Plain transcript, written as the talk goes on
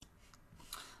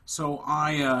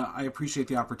I appreciate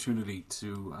the opportunity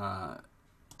to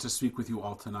speak with you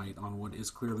all tonight on what is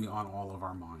clearly on all of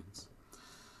our minds.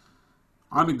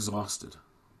 I'm exhausted.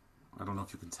 I don't know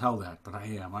if you can tell that, but I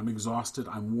am. I'm exhausted.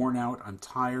 I'm worn out. I'm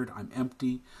tired. I'm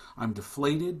empty. I'm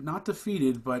deflated, not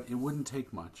defeated, but it wouldn't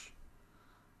take much.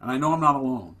 And I know I'm not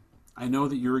alone. I know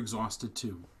that you're exhausted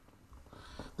too.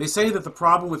 They say that the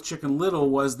problem with Chicken Little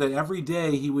was that every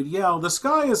day he would yell, "The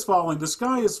sky is falling! The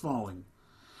sky is falling!"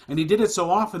 And he did it so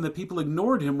often that people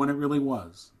ignored him when it really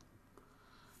was.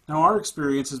 Now our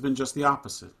experience has been just the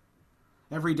opposite.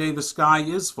 Every day the sky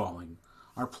is falling.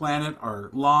 Our planet, our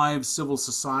lives, civil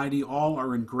society, all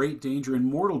are in great danger, in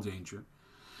mortal danger.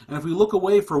 And if we look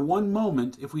away for one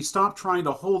moment, if we stop trying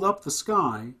to hold up the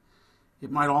sky,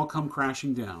 it might all come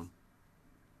crashing down.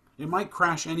 It might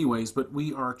crash anyways, but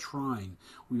we are trying.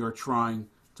 We are trying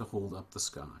to hold up the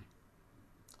sky.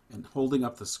 And holding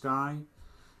up the sky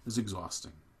is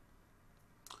exhausting.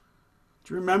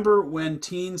 Do you remember when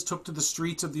teens took to the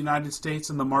streets of the United States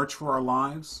in the March for Our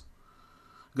Lives?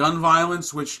 Gun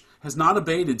violence, which has not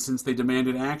abated since they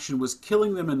demanded action, was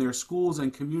killing them in their schools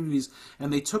and communities,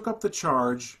 and they took up the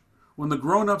charge when the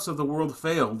grown-ups of the world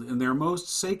failed in their most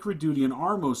sacred duty and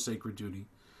our most sacred duty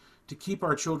to keep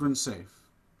our children safe.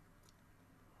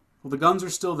 Well, the guns are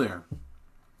still there,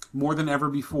 more than ever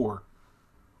before.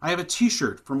 I have a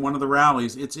t-shirt from one of the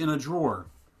rallies. It's in a drawer.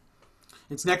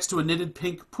 It's next to a knitted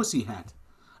pink pussy hat,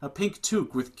 a pink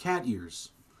toque with cat ears.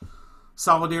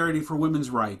 Solidarity for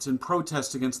women's rights and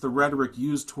protest against the rhetoric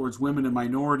used towards women and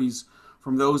minorities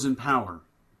from those in power.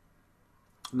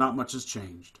 Not much has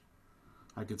changed.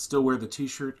 I could still wear the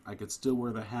t-shirt, I could still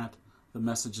wear the hat. The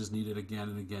message is needed again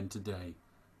and again today,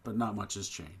 but not much has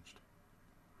changed.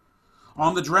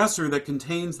 On the dresser that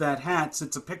contains that hat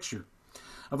sits a picture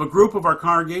of a group of our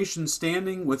congregation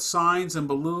standing with signs and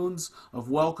balloons of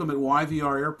welcome at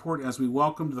YVR Airport as we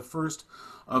welcomed the first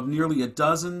of nearly a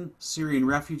dozen Syrian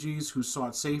refugees who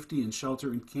sought safety and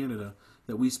shelter in Canada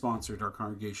that we sponsored, our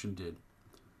congregation did.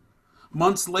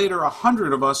 Months later,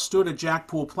 100 of us stood at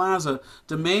Jackpool Plaza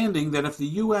demanding that if the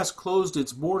U.S. closed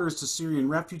its borders to Syrian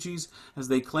refugees, as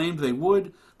they claimed they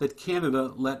would, that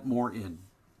Canada let more in.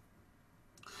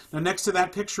 Now, next to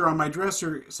that picture on my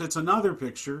dresser sits another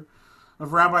picture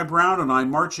of Rabbi Brown and I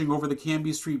marching over the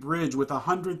Cambie Street Bridge with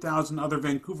 100,000 other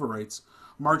Vancouverites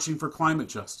marching for climate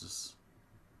justice.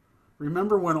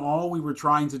 Remember when all we were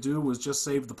trying to do was just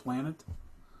save the planet?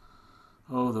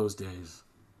 Oh, those days.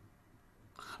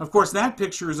 Of course, that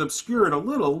picture is obscured a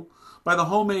little by the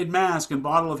homemade mask and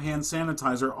bottle of hand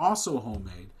sanitizer, also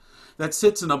homemade, that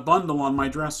sits in a bundle on my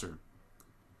dresser.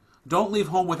 Don't leave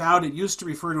home without it used to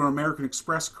refer to an American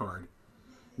Express card.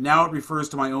 Now it refers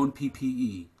to my own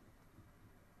PPE.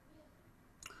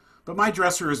 But my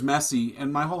dresser is messy,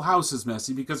 and my whole house is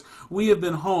messy, because we have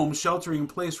been home sheltering in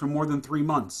place for more than 3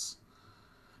 months.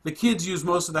 The kids use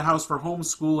most of the house for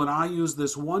homeschool, and I use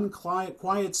this one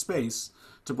quiet space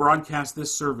to broadcast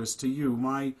this service to you.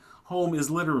 My home is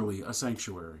literally a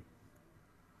sanctuary.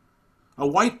 A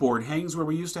whiteboard hangs where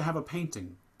we used to have a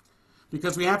painting,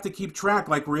 because we have to keep track,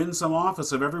 like we're in some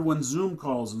office, of everyone's Zoom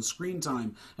calls and screen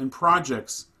time and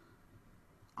projects.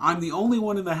 I'm the only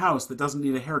one in the house that doesn't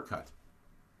need a haircut.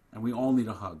 And we all need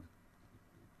a hug.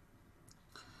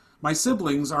 My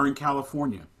siblings are in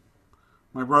California.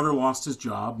 My brother lost his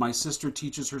job. My sister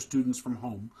teaches her students from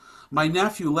home. My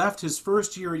nephew left his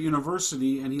first year at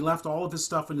university, and he left all of his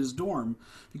stuff in his dorm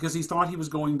because he thought he was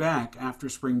going back after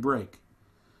spring break.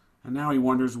 And now he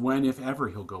wonders when, if ever,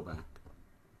 he'll go back.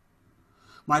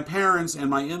 My parents and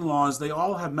my in-laws, they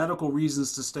all have medical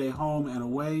reasons to stay home and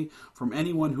away from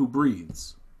anyone who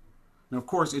breathes. Now, of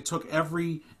course, it took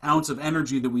every ounce of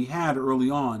energy that we had early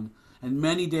on and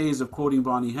many days of quoting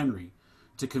Bonnie Henry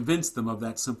to convince them of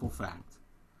that simple fact.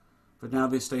 But now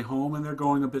they stay home and they're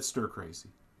going a bit stir-crazy.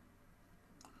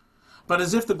 But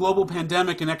as if the global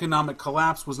pandemic and economic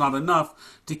collapse was not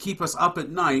enough to keep us up at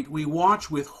night, we watch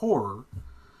with horror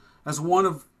as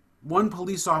one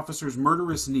police officer's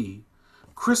murderous knee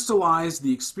crystallized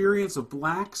the experience of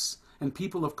blacks and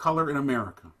people of color in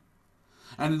America.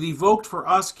 And it evoked for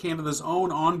us Canada's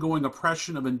own ongoing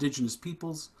oppression of Indigenous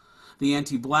peoples, the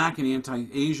anti-black and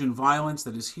anti-Asian violence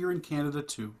that is here in Canada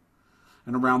too,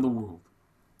 and around the world.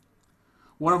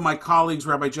 One of my colleagues,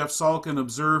 Rabbi Jeff Salkin,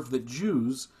 observed that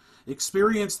Jews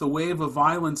experienced the wave of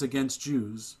violence against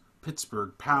Jews,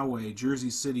 Pittsburgh, Poway,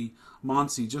 Jersey City,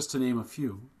 Muncie, just to name a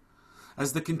few,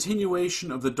 as the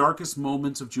continuation of the darkest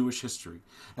moments of Jewish history,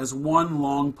 as one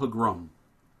long pogrom.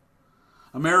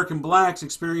 American blacks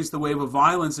experienced the wave of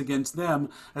violence against them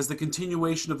as the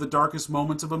continuation of the darkest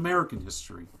moments of American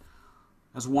history,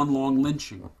 as one long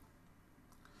lynching.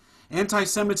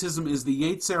 Anti-Semitism is the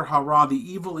Yetzer Hara, the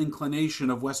evil inclination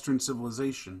of Western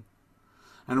civilization.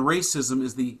 And racism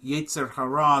is the Yetzer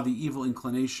Hara, the evil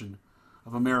inclination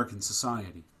of American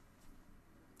society.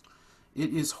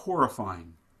 It is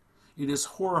horrifying. It is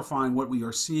horrifying what we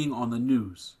are seeing on the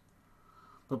news.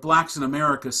 But blacks in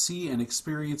America see and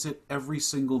experience it every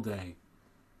single day.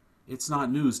 It's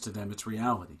not news to them, it's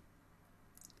reality.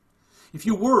 If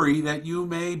you worry that you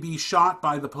may be shot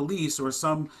by the police or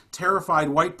some terrified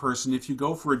white person if you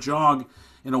go for a jog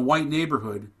in a white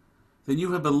neighborhood, then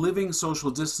you have been living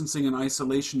social distancing and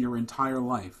isolation your entire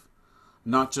life,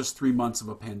 not just 3 months of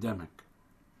a pandemic.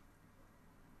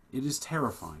 It is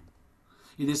terrifying.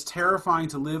 It is terrifying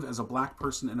to live as a black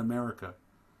person in America.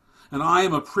 And I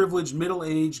am a privileged,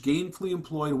 middle-aged, gainfully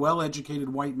employed,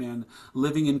 well-educated white man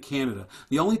living in Canada.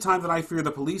 The only time that I fear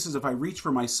the police is if I reach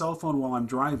for my cell phone while I'm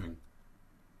driving.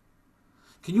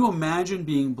 Can you imagine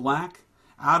being black,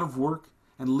 out of work,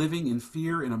 and living in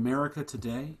fear in America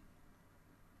today?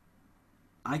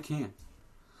 I can't.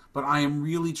 But I am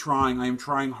really trying. I am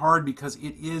trying hard because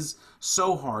it is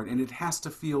so hard and it has to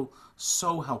feel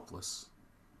so helpless.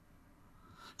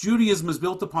 Judaism is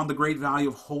built upon the great value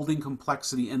of holding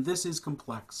complexity, and this is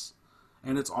complex,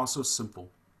 and it's also simple.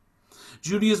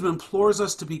 Judaism implores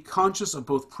us to be conscious of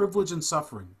both privilege and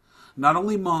suffering, not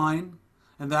only mine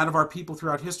and that of our people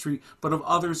throughout history, but of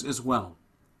others as well.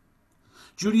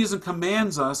 Judaism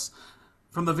commands us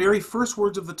from the very first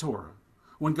words of the Torah,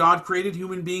 when God created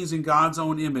human beings in God's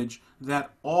own image,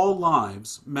 that all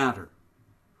lives matter,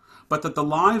 but that the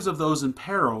lives of those in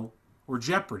peril or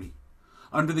jeopardy,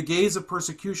 under the gaze of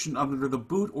persecution, under the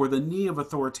boot or the knee of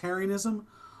authoritarianism,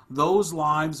 those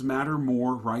lives matter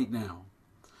more right now,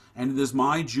 and it is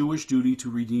my Jewish duty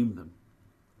to redeem them.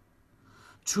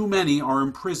 Too many are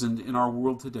imprisoned in our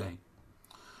world today,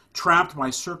 trapped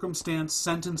by circumstance,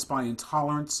 sentenced by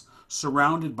intolerance,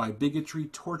 surrounded by bigotry,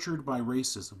 tortured by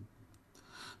racism.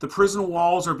 The prison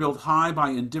walls are built high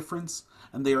by indifference,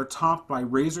 and they are topped by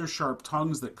razor-sharp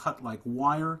tongues that cut like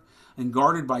wire, and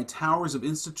guarded by towers of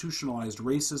institutionalized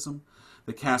racism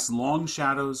that cast long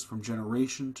shadows from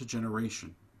generation to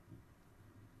generation.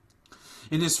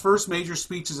 In his first major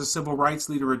speech as a civil rights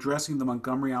leader addressing the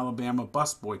Montgomery, Alabama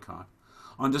bus boycott,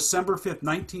 on December 5th,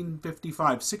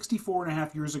 1955, 64 and a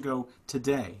half years ago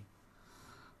today,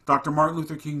 Dr. Martin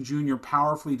Luther King Jr.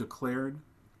 powerfully declared,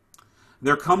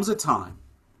 "There comes a time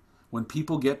when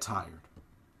people get tired.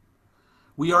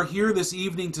 We are here this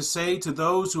evening to say to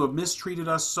those who have mistreated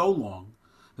us so long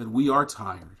that we are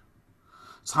tired.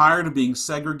 Tired of being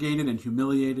segregated and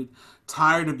humiliated,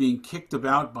 tired of being kicked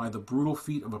about by the brutal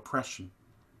feet of oppression.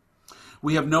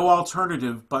 We have no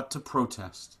alternative but to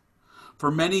protest.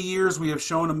 For many years we have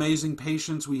shown amazing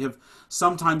patience. We have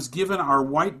sometimes given our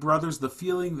white brothers the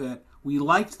feeling that we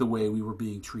liked the way we were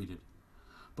being treated.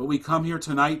 But we come here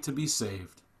tonight to be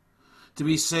saved. To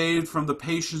be saved from the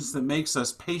patience that makes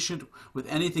us patient with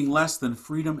anything less than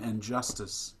freedom and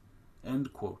justice."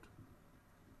 End quote.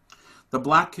 The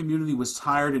black community was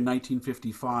tired in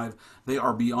 1955. They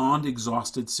are beyond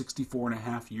exhausted 64 and a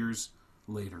half years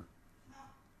later.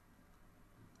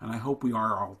 And I hope we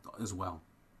are all as well.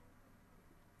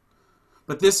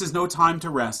 But this is no time to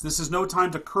rest. This is no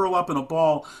time to curl up in a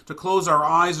ball, to close our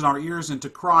eyes and our ears and to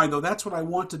cry, though that's what I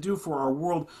want to do for our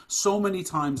world so many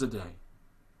times a day.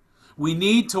 We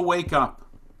need to wake up.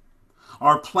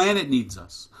 Our planet needs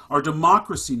us. Our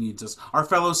democracy needs us. Our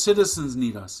fellow citizens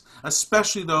need us,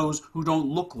 especially those who don't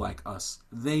look like us.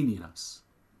 They need us.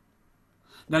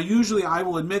 Now, usually I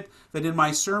will admit that in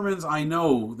my sermons I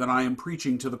know that I am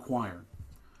preaching to the choir.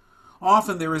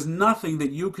 Often there is nothing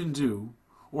that you can do,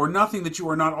 or nothing that you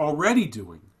are not already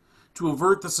doing, to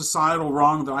avert the societal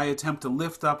wrong that I attempt to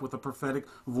lift up with the prophetic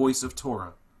voice of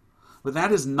Torah. But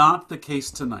that is not the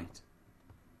case tonight.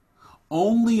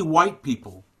 Only white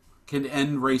people can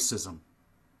end racism.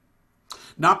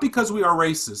 Not because we are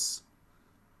racists,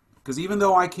 because even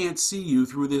though I can't see you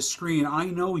through this screen, I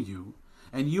know you,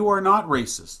 and you are not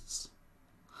racists.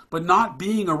 But not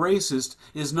being a racist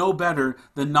is no better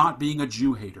than not being a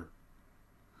Jew hater.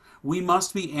 We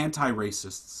must be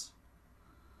anti-racists.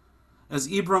 As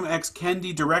Ibram X.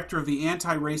 Kendi, director of the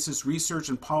Anti-Racist Research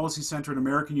and Policy Center at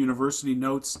American University,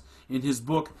 notes in his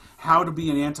book, How to Be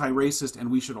an Anti-Racist, and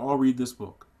we should all read this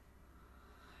book,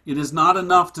 it is not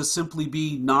enough to simply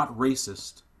be not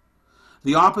racist.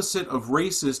 The opposite of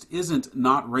racist isn't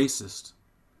not racist.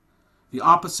 The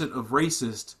opposite of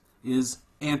racist is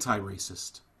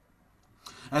anti-racist.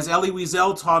 As Elie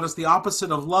Wiesel taught us, the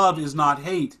opposite of love is not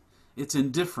hate, it's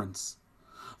indifference.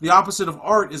 The opposite of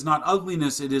art is not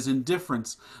ugliness, it is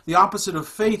indifference. The opposite of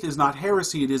faith is not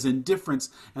heresy, it is indifference.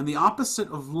 And the opposite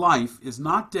of life is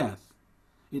not death,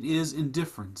 It is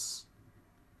indifference.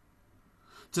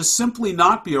 To simply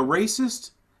not be a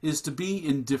racist is to be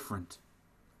indifferent.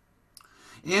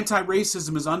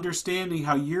 Anti-racism is understanding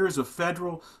how years of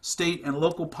federal, state, and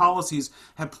local policies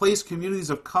have placed communities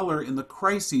of color in the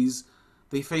crises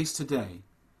they face today.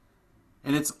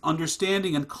 And it's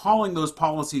understanding and calling those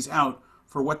policies out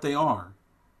for what they are.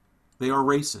 They are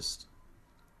racist.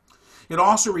 It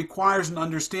also requires an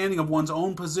understanding of one's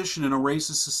own position in a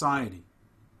racist society.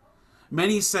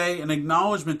 Many say an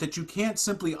acknowledgement that you can't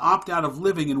simply opt out of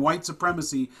living in white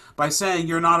supremacy by saying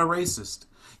you're not a racist.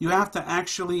 You have to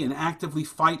actually and actively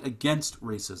fight against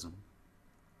racism.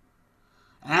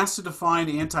 Asked to define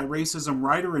anti-racism,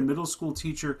 writer and middle school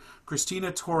teacher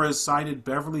Christina Torres cited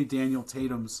Beverly Daniel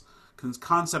Tatum's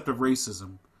concept of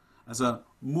racism as a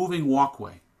moving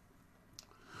walkway.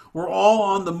 We're all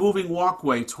on the moving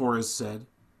walkway, Torres said.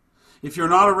 If you're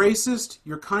not a racist,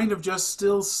 you're kind of just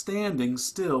still standing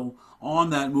still on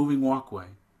that moving walkway.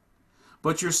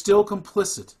 But you're still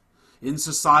complicit in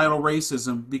societal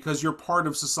racism because you're part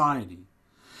of society.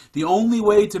 The only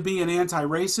way to be an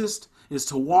anti-racist is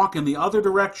to walk in the other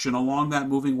direction along that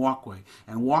moving walkway.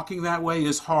 And walking that way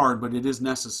is hard, but it is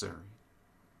necessary.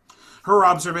 Her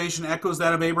observation echoes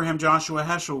that of Abraham Joshua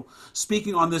Heschel,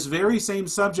 speaking on this very same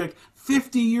subject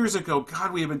 50 years ago.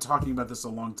 God, we have been talking about this a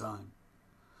long time.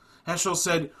 Heschel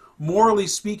said, "Morally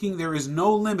speaking, there is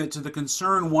no limit to the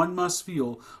concern one must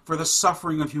feel for the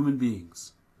suffering of human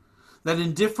beings. That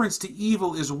indifference to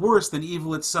evil is worse than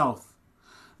evil itself.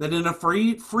 That in a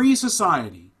free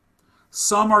society,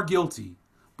 some are guilty,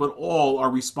 but all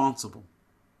are responsible."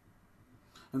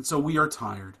 And so we are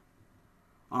tired.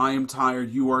 I am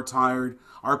tired. You are tired.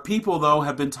 Our people, though,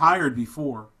 have been tired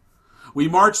before. We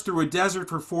marched through a desert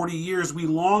for 40 years. We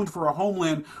longed for a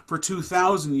homeland for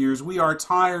 2,000 years. We are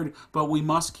tired, but we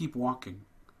must keep walking.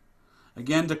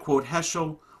 Again, to quote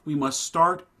Heschel, we must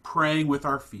start praying with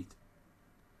our feet.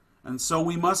 And so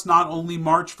we must not only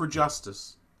march for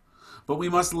justice, but we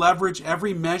must leverage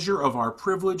every measure of our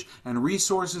privilege and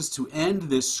resources to end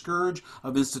this scourge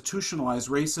of institutionalized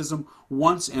racism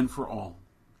once and for all.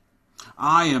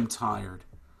 I am tired,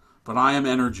 but I am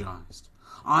energized.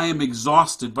 I am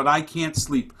exhausted, but I can't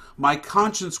sleep. My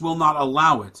conscience will not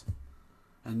allow it,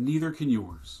 and neither can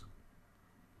yours.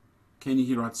 Kenyi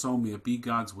Hiratso, may it be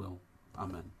God's will.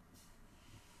 Amen.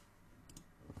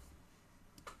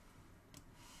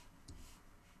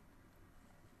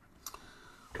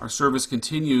 Our service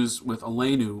continues with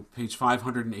Aleinu, page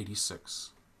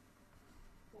 586.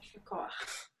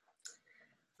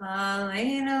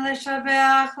 Aleinu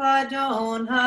l'shabeach l'Adon